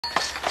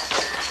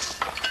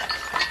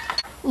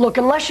Look,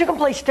 unless you can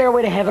play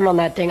Stairway to Heaven on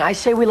that thing, I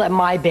say we let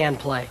my band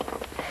play.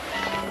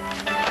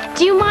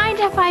 Do you mind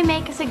if I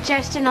make a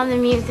suggestion on the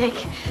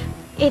music?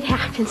 It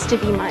happens to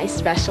be my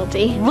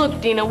specialty.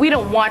 Look, Dina, we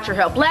don't want your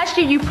help. Last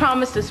year you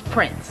promised us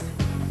Prince.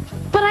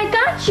 But I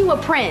got you a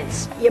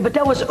Prince. Yeah, but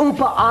that was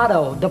Oompa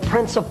Otto, the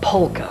Prince of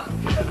Polka.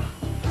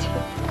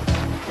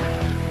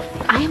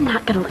 I am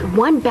not gonna let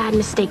one bad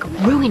mistake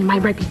ruin my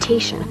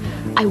reputation.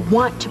 I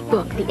want to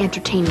book the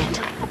entertainment.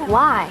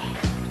 Why?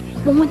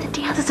 Well, when the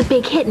dance is a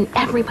big hit and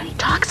everybody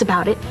talks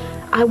about it,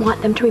 I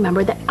want them to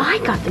remember that I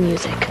got the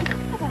music.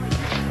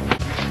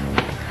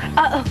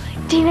 Uh-oh,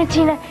 Dina,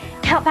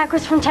 count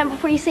backwards from 10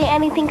 before you say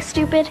anything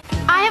stupid.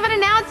 I have an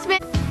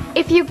announcement.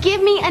 If you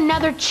give me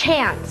another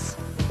chance,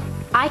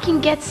 I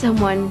can get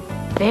someone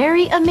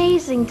very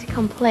amazing to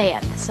come play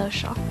at the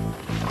social.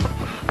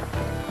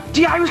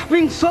 The Irish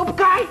Spring Soap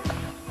guy?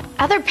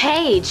 Other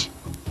page.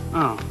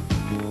 Oh.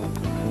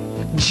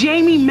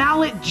 Jamie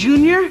Mallet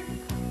Jr.?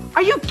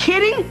 Are you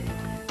kidding?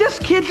 This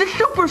kid's a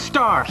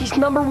superstar. He's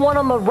 #1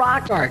 on the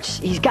rock charts.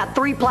 He's got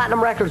 3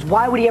 platinum records.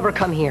 Why would he ever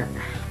come here?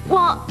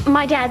 Well,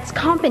 my dad's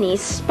company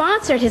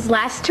sponsored his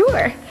last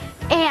tour.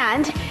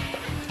 And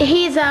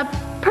he's a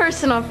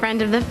personal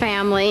friend of the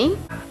family.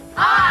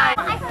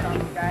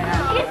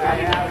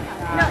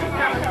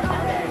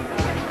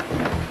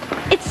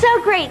 It's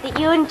so great that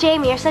you and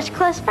Jamie are such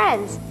close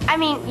friends. I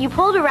mean, you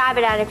pulled a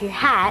rabbit out of your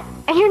hat,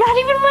 and you're not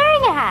even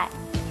wearing a hat.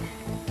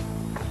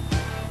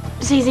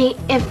 Zizi,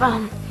 if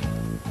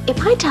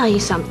I tell you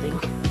something,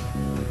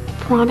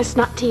 promise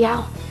not to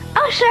yell.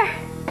 Oh, sure.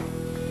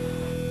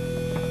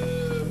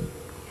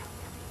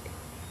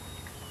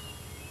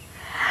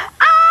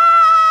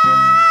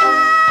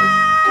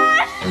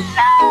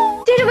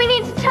 No! Dina, we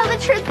need to tell the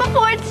truth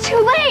before it's too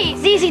late.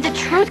 Zizi, the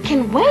truth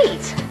can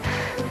wait.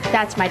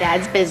 That's my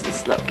dad's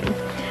business slogan.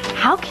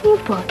 How can you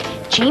book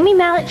Jamie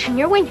Mallet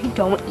Jr. when you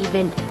don't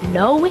even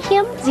know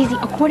him? Zizi,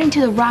 according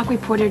to the Rock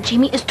Reporter,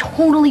 Jamie is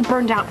totally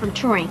burned out from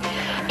touring.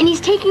 And he's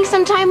taking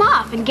some time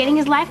off and getting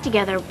his life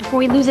together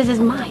before he loses his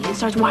mind and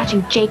starts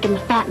watching Jake and the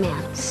Fat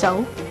Man.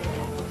 So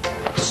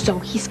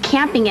he's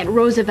camping at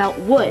Roosevelt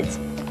Woods.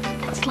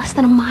 It's less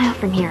than a mile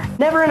from here.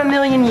 Never in a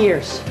million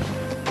years.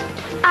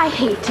 I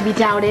hate to be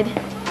doubted.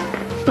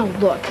 But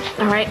look,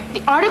 all right?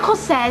 The article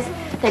says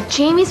that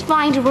Jamie's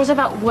flying to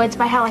Roosevelt Woods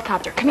by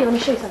helicopter. Come here, let me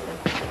show you something.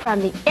 From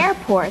the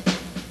airport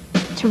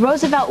to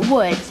Roosevelt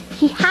Woods,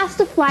 he has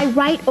to fly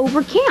right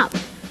over camp.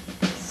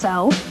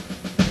 So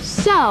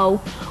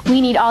we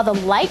need all the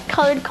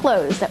light-colored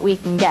clothes that we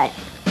can get.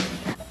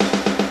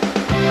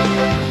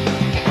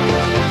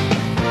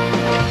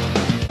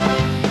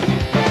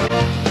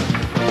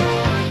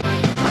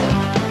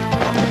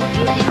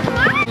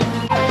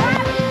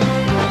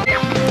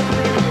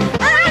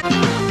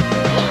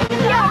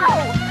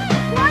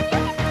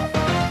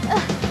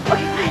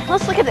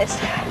 Let's look at this.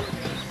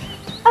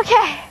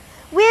 Okay,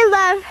 we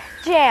love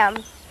jam.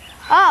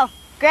 Oh,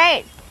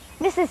 great.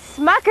 Mrs.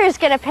 Smucker's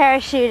gonna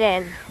parachute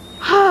in.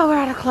 Oh, we're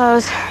out of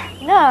clothes.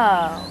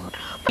 No.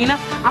 Dina,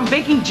 I'm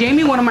baking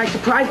Jamie one of my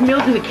surprise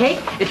meals in the cake.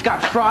 It's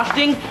got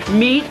frosting,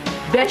 meat,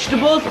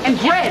 vegetables, and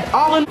bread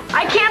all in.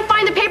 I can't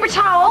find the paper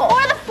towel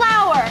or the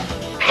flour.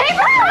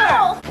 Paper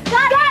towel!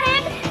 Got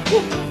it!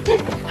 Okay.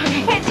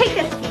 Here, take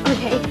this.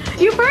 Okay,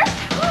 you first.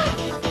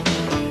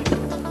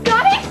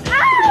 Got it?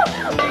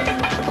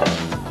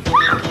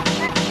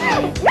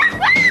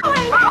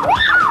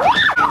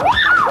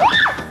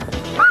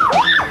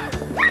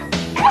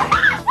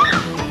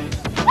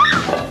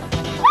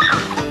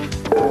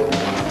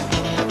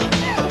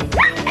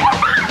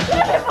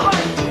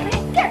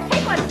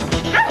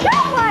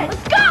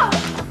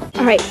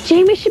 All right,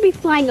 Jamie should be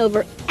flying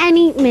over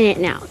any minute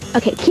now.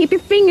 Okay, keep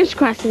your fingers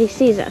crossed that he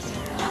sees us.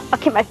 I'll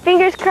keep my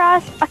fingers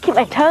crossed, I'll keep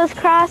my toes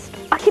crossed,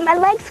 I'll keep my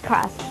legs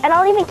crossed, and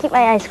I'll even keep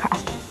my eyes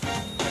crossed.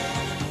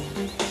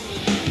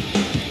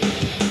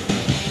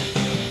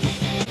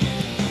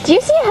 Do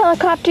you see a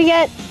helicopter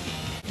yet?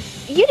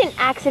 You didn't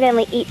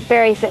accidentally eat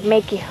berries that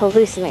make you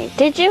hallucinate,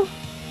 did you?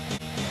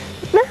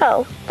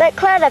 No, that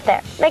cloud up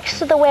there, next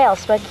to the whale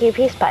smoking a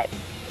peace pipe.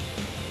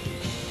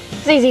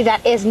 Zizi,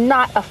 that is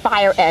not a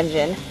fire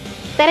engine.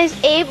 That is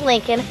Abe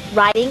Lincoln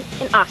riding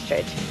an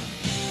ostrich.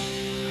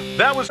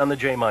 That was on the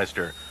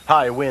J-Meister.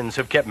 High winds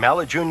have kept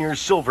Mallet Jr.'s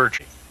silver.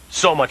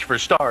 So much for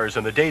stars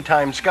in the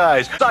daytime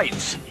skies.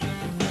 Sights.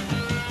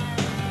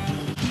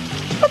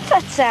 What's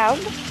that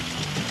sound?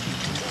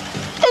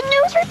 The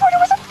news reporter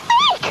was a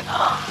fake!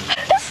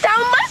 The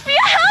sound must be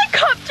a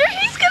helicopter!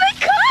 He's gonna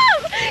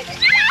come!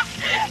 Yes!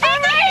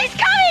 Jamie, he's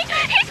coming!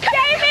 He's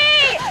coming!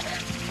 Jamie!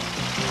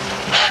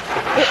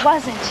 It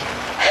wasn't.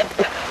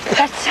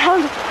 That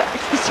sound,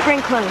 it's the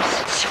sprinklers.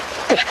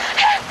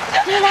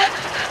 Dina,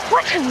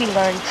 what did we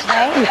learn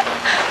today?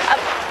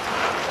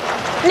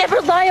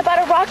 Never lie about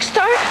a rock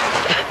star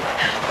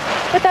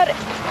without an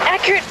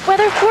accurate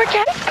weather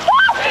forecast.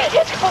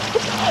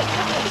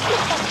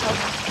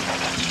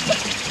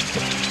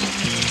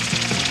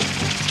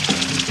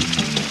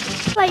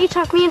 Let you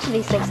talk me into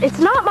these things. It's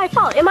not my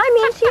fault. Am I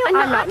mean to you?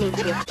 I'm not mean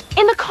to you.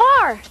 In the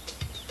car.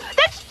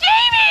 That's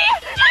Jamie!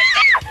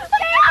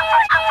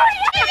 Jamie!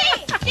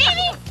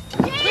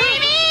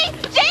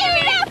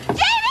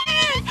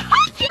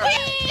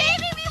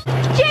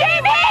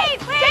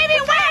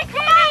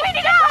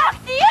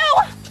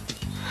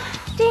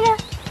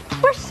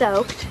 We're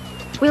soaked.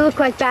 We look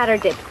like batter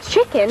dipped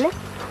chicken.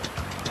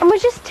 And we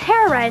just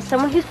terrorized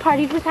someone who's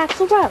partied with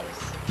Axl Rose.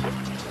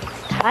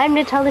 It's time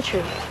to tell the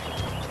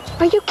truth.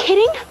 Are you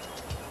kidding?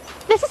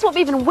 This is what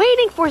we've been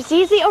waiting for,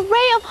 Zizi. A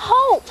ray of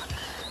hope.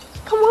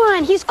 Come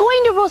on, he's going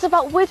to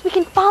Roosevelt Woods. We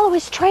can follow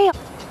his trail.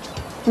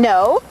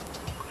 No,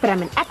 but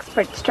I'm an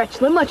expert at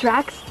stretch limo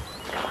tracks.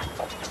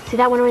 See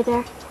that one right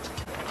there?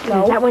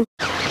 No. That one.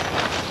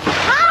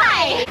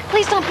 Hi!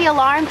 Please don't be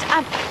alarmed.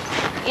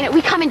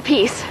 We come in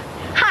peace.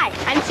 Hi,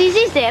 I'm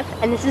Susie Ziff,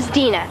 and this is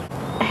Dina.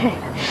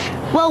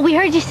 Well, we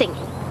heard you singing,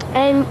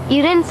 and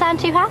you didn't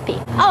sound too happy.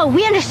 Oh,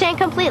 we understand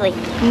completely.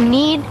 You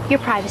need your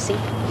privacy.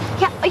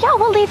 Yeah,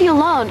 we'll leave you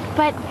alone,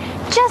 but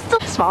just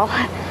a small.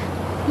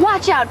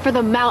 Watch out for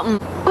the mountain.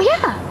 Oh,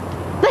 yeah.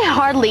 They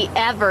hardly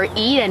ever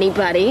eat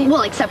anybody.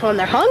 Well, except when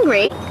they're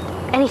hungry.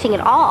 Anything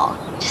at all.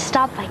 Just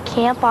stop by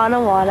Camp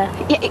Anawana.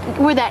 Yeah,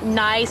 we're that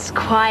nice,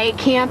 quiet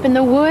camp in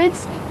the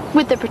woods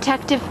with the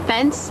protective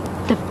fence.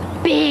 The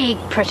big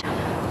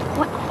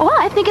Well,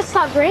 I think it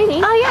stopped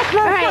raining. Oh, yeah,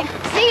 come on. All right,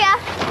 see ya.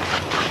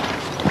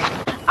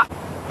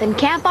 Then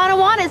Camp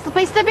Anawana is the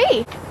place to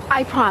be.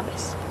 I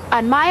promise,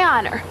 on my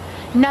honor,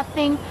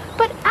 nothing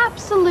but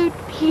absolute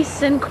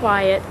peace and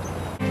quiet.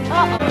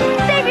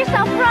 Save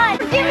yourself, run!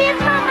 Give me a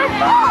time, my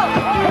fault!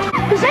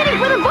 Who's heading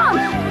for the bump?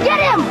 Get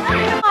him!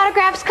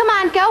 Autographs, come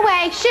on, go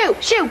away.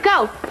 Shoot,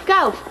 go.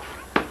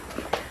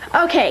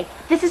 Okay,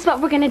 this is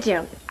what we're gonna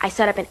do. I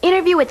set up an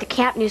interview with the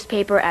camp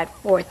newspaper at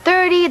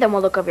 4:30, then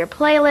we'll look over your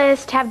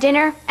playlist, have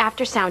dinner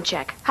after sound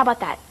check. How about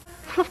that?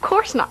 Of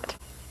course not.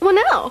 Well,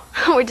 no.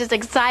 We're just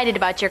excited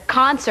about your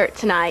concert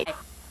tonight.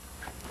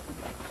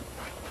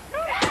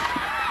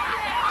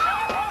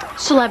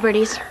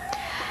 Celebrities.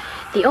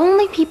 The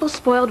only people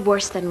spoiled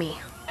worse than me.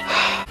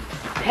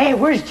 Hey,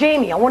 where's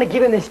Jamie? I want to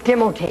give him this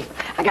demo tape.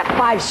 I got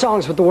 5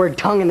 songs with the word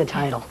tongue in the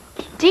title.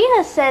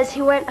 Dina says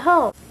he went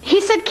home.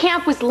 He said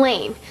camp was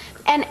lame,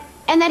 and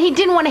that he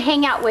didn't want to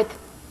hang out with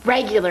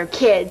regular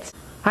kids.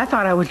 I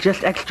thought I was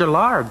just extra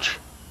large.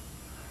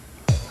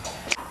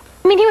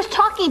 I mean, he was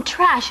talking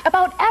trash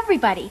about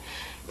everybody.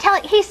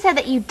 He said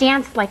that you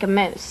danced like a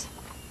moose.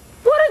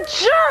 What a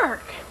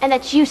jerk! And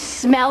that you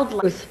smelled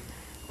like...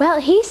 Well,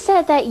 he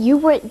said that you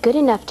weren't good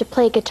enough to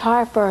play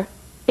guitar for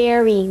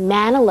Barry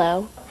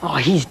Manilow. Oh,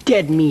 he's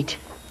dead meat.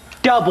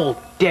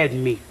 Double dead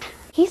meat.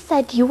 He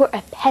said you were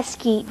a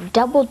pesky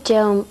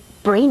double-dome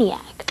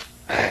brainiac.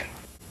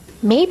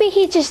 Maybe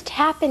he just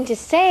happened to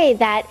say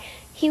that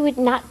he would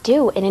not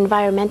do an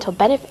environmental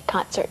benefit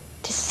concert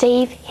to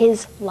save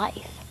his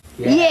life.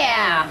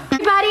 Yeah.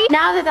 Everybody,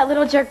 now that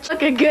little jerk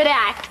took a good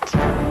act.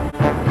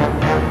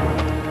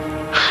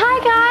 Hi,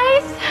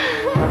 guys.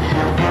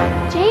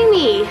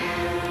 Jamie.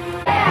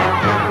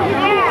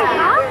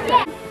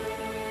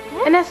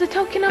 And as a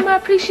token of my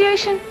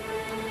appreciation,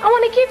 I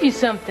want to give you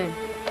something.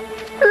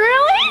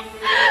 Really?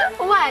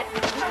 What?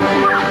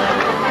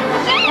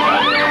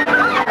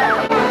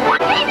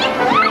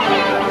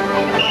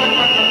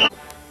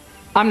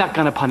 I'm not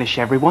gonna punish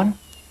everyone.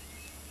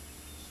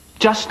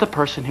 Just the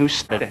person who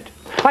said it.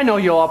 I know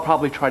you'll all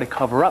probably try to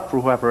cover up for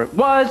whoever it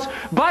was,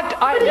 but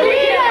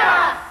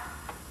Dina!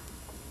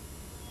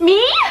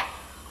 Me?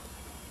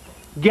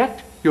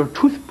 Get your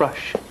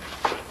toothbrush.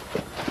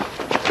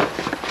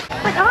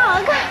 But,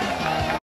 Ugh.